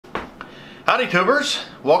Howdy tubers,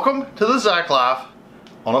 welcome to the Zach Life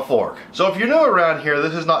on a Fork. So if you're new around here,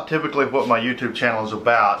 this is not typically what my YouTube channel is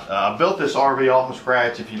about. I built this RV off from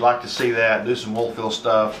scratch. If you'd like to see that, do some wool fill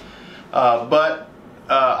stuff.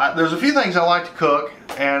 There's a few things I like to cook,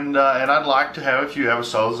 and I'd like to have a few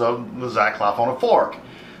episodes of the Zach Life on a Fork.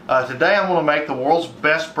 Today I'm going to make the world's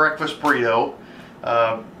best breakfast burrito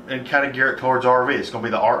and kind of gear it towards RV. It's going to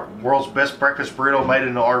be the world's best breakfast burrito made in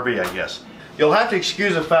an RV, I guess. You'll have to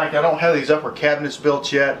excuse the fact I don't have these upper cabinets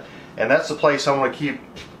built yet, and that's the place I want to keep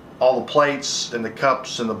all the plates and the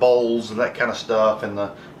cups and the bowls and that kind of stuff and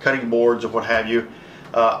the cutting boards and what have you.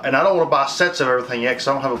 And I don't want to buy sets of everything yet because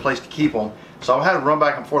I don't have a place to keep them. So I'm having to run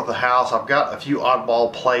back and forth the house. I've got a few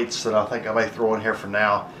oddball plates that I think I may throw in here for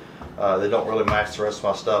now. They don't really match the rest of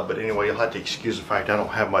my stuff, but anyway, you'll have to excuse the fact I don't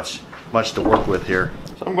have much to work with here.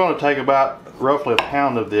 So I'm going to take about roughly a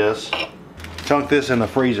pound of this, chunk this in the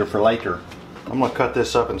freezer for later. I'm going to cut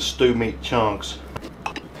this up in stew meat chunks.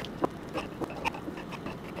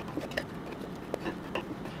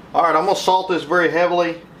 Alright, I'm going to salt this very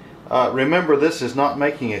heavily. Remember, this is not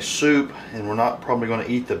making a soup, and we're not probably going to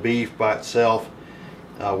eat the beef by itself.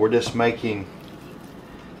 We're just making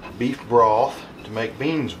beef broth to make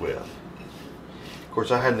beans with. Of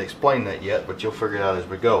course, I hadn't explained that yet, but you'll figure it out as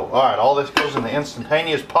we go. Alright, all this goes in the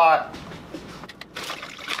instantaneous pot.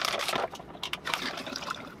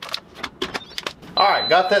 Alright,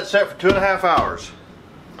 got that set for 2.5 hours.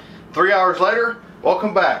 3 hours later,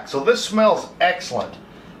 welcome back. So this smells excellent.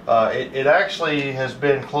 It actually has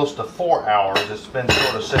been close to 4 hours. It's been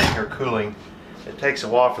sort of sitting here cooling. It takes a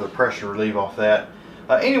while for the pressure to relieve off that.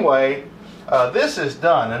 Anyway, this is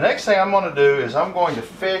done. The next thing I'm going to do is I'm going to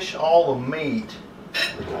fish all the meat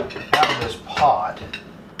out of this pot.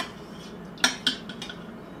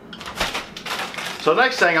 So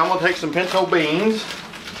next thing, I'm going to take some pinto beans.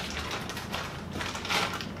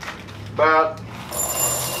 About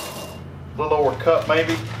a little over a cup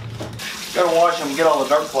maybe. Gotta wash them and get all the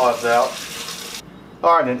dirt clods out.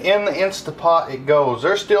 Alright, and in the Instapot it goes.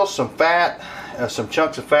 There's still some fat, some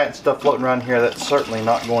chunks of fat and stuff floating around here. That's certainly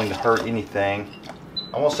not going to hurt anything.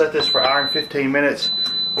 I'm going to set this for 1 hour and 15 minutes.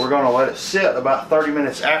 We're going to let it sit about 30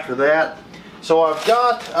 minutes after that. So I've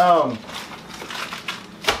got a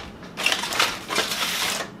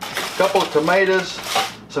couple of tomatoes,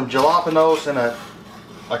 some jalapenos, and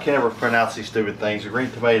I can't ever pronounce these stupid things, a green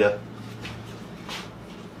tomato.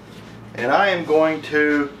 And I am going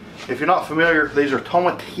to, if you're not familiar, these are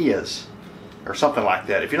tomatillas or something like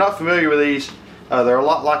that. If you're not familiar with these, they're a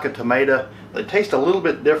lot like a tomato. They taste a little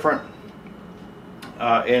bit different,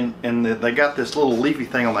 and they got this little leafy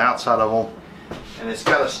thing on the outside of them, and it's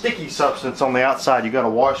got a sticky substance on the outside. You got to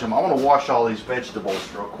wash them. I want to wash all these vegetables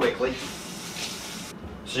real quickly.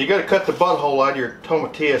 So you got to cut the butthole out of your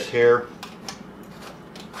tomatillas here.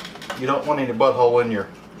 You don't want any butthole in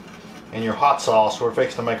your hot sauce. We're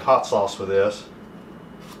fixing to make hot sauce with this.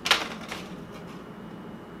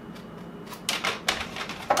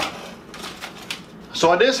 So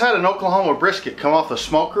I just had an Oklahoma brisket come off the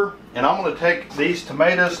smoker, and I'm going to take these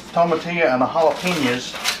tomatoes, tomatilla, and the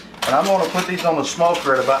jalapenos, and I'm going to put these on the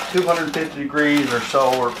smoker at about 250 degrees or so,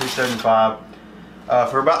 or 275,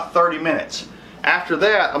 for about 30 minutes. After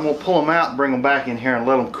that, I'm going to pull them out and bring them back in here and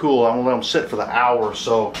let them cool. I'm going to let them sit for the hour or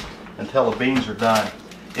so until the beans are done.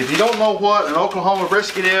 If you don't know what an Oklahoma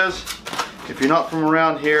brisket is, if you're not from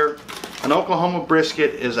around here, an Oklahoma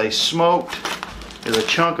brisket is a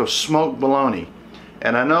chunk of smoked bologna.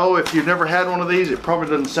 And I know if you've never had one of these, it probably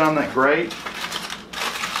doesn't sound that great.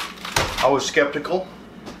 I was skeptical,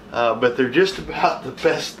 but they're just about the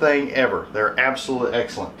best thing ever. They're absolutely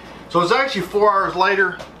excellent. So it's actually 4 hours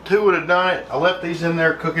later. 2 would have done it. I left these in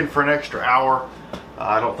there cooking for an extra hour.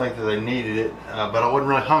 I don't think that they needed it, but I wasn't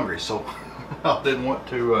really hungry, so I didn't want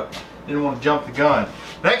to jump the gun.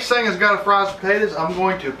 Next thing is got to fry some potatoes. I'm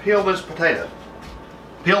going to peel this potato.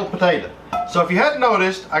 Peel the potato. So if you hadn't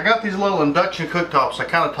noticed, I got these little induction cooktops I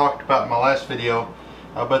kind of talked about in my last video,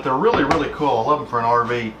 but they're really, really cool. I love them for an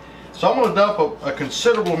RV. So I'm going to dump a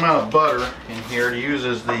considerable amount of butter in here to use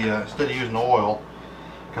as the instead of using oil,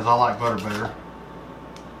 because I like butter better.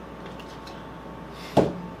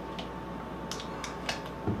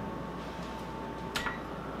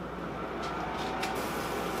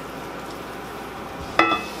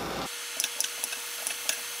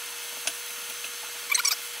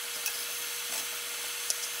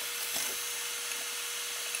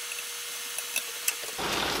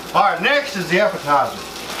 Alright, next is the appetizer.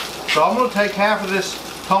 So I'm going to take half of this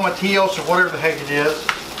tomatillos or whatever the heck it is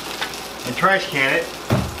and trash can it.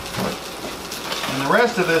 And the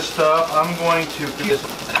rest of this stuff I'm going to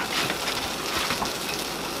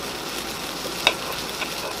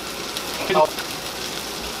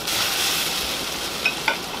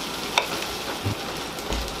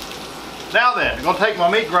Now then, I'm going to take my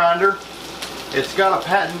meat grinder. It's got a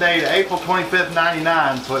patent date of April 25th,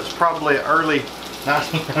 99, so it's probably early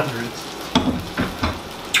 1900s.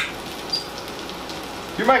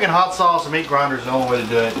 If you're making hot sauce, a meat grinder is the only way to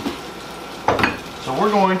do it. So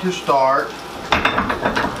we're going to start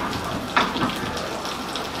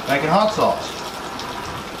making hot sauce.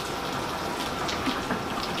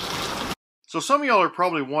 So some of y'all are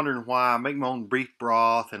probably wondering why I make my own beef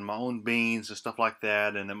broth and my own beans and stuff like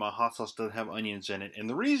that, and that my hot sauce doesn't have onions in it. And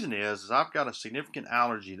the reason is I've got a significant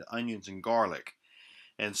allergy to onions and garlic.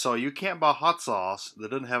 And so you can't buy hot sauce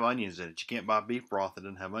that doesn't have onions in it. You can't buy beef broth that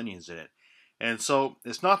doesn't have onions in it. And so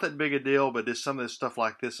it's not that big a deal, but just some of this stuff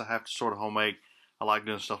like this I have to sort of homemade. I like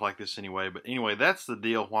doing stuff like this anyway. But anyway, that's the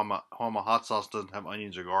deal why my hot sauce doesn't have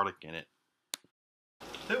onions or garlic in it.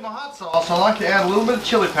 To my hot sauce, I like to add a little bit of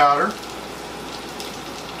chili powder.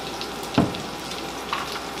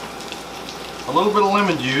 A little bit of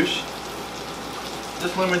lemon juice.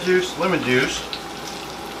 This lemon juice.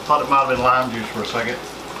 Thought it might have been lime juice for a second.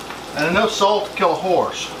 And enough salt to kill a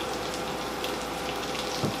horse.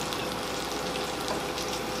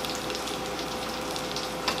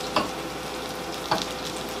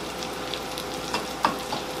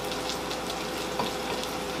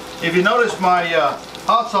 If you notice, my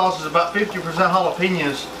hot sauce is about 50%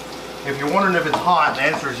 jalapenos. If you're wondering if it's hot, the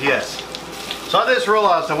answer is yes. So I just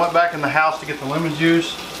realized I went back in the house to get the lemon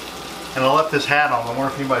juice, and I left this hat on. I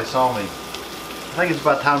wonder if anybody saw me. I think it's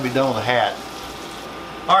about time to be done with the hat.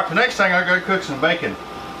 Alright, the next thing I gotta cook some bacon.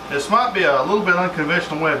 This might be a little bit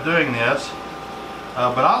unconventional way of doing this,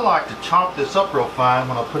 but I like to chop this up real fine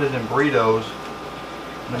when I put it in burritos.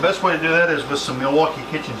 And the best way to do that is with some Milwaukee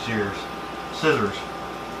kitchen scissors.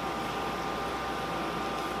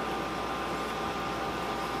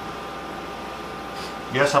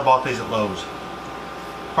 Yes, I bought these at Lowe's.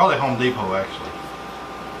 Probably Home Depot, actually.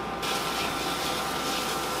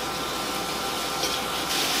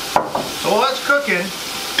 So while that's cooking,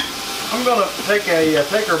 I'm gonna take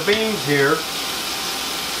our beans here.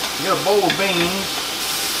 Get a bowl of beans,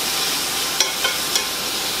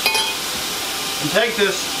 and take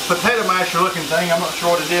this potato masher looking thing, I'm not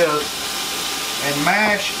sure what it is, and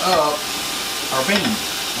mash up our beans.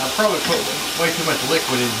 Now, I probably put way too much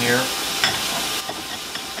liquid in here.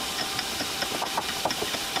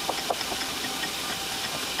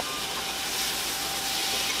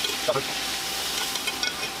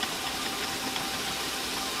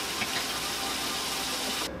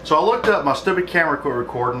 So I looked up, my stupid camera quit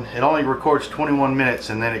recording. It only records 21 minutes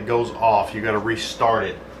and then it goes off. You got to restart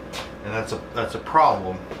it, and that's a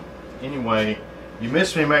problem. Anyway, you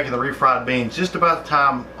missed me making the refried beans. Just about the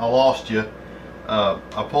time I lost you,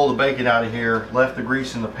 I pulled the bacon out of here, left the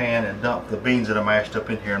grease in the pan, and dumped the beans that I mashed up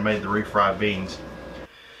in here and made the refried beans.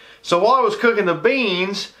 So while I was cooking the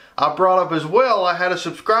beans, I brought up as well, I had a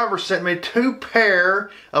subscriber sent me 2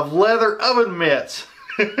 pair of leather oven mitts.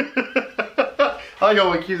 I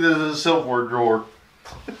know we keep this in a silverware drawer.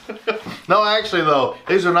 No, actually though,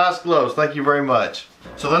 these are nice gloves. Thank you very much.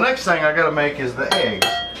 So the next thing I gotta make is the eggs.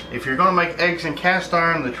 If you're gonna make eggs in cast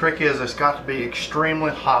iron, the trick is it's got to be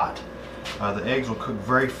extremely hot. The eggs will cook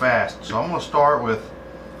very fast. So I'm gonna start with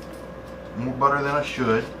more butter than I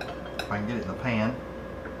should, if I can get it in the pan.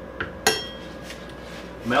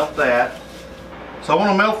 Melt that. So I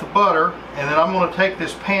want to melt the butter, and then I'm going to take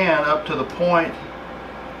this pan up to the point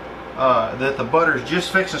that the butter is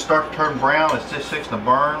just fixing to start to turn brown. It's just fixing to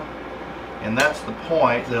burn, and that's the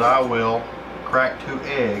point that I will crack 2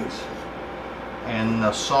 eggs and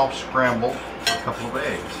a soft scramble a couple of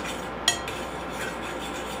eggs.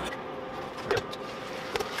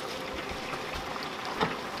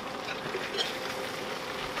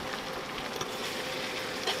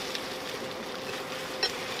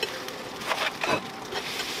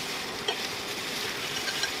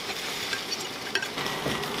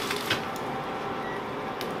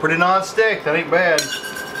 Pretty non-stick, that ain't bad.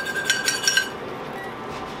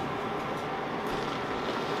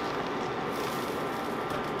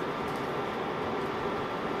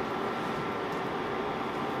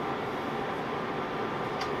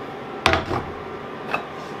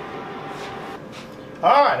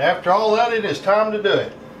 Alright, after all that, it is time to do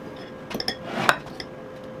it.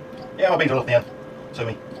 Yeah, my beans are a little thin. Sue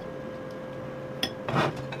me.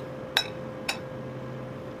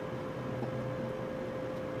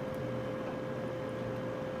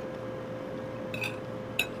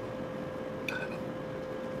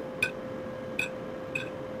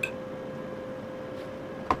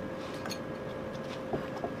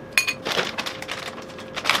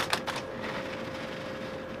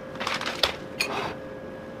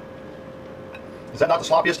 Is that not the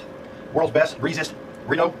sloppiest, world's best, greasiest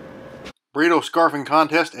burrito? Burrito scarfing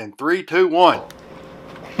contest in 3, 2, 1.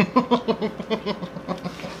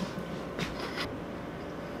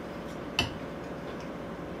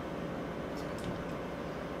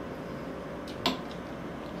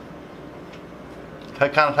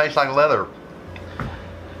 That kind of tastes like leather.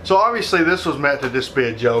 So obviously this was meant to just be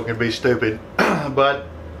a joke and be stupid, but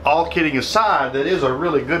all kidding aside, that is a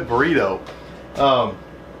really good burrito. The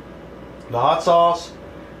hot sauce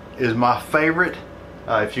is my favorite.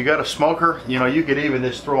 If you got a smoker, you know, you could even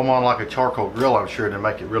just throw them on like a charcoal grill, I'm sure, to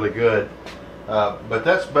make it really good. But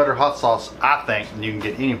that's better hot sauce, I think, than you can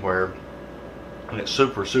get anywhere. And it's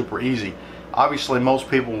super, super easy. Obviously most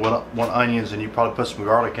people want onions, and you probably put some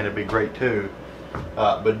garlic in, it'd be great too.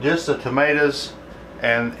 But just the tomatoes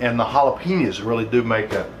and the jalapenos really do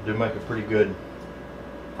make a pretty good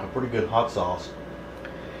hot sauce.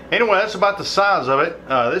 Anyway, that's about the size of it.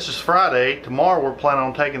 This is Friday. Tomorrow we're planning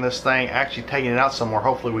on taking this thing, actually taking it out somewhere.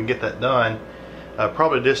 Hopefully we can get that done.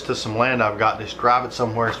 Probably just to some land I've got, just drive it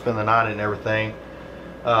somewhere, spend the night and everything.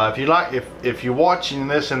 If you're watching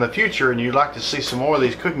this in the future and you'd like to see some more of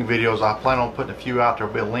these cooking videos, I plan on putting a few out.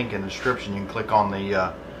 There'll be a link in the description. You can click on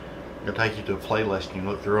the it'll take you to a playlist and you can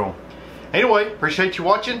look through them. Anyway, appreciate you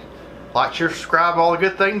watching. Like, share, subscribe, all the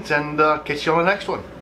good things, and catch you on the next one.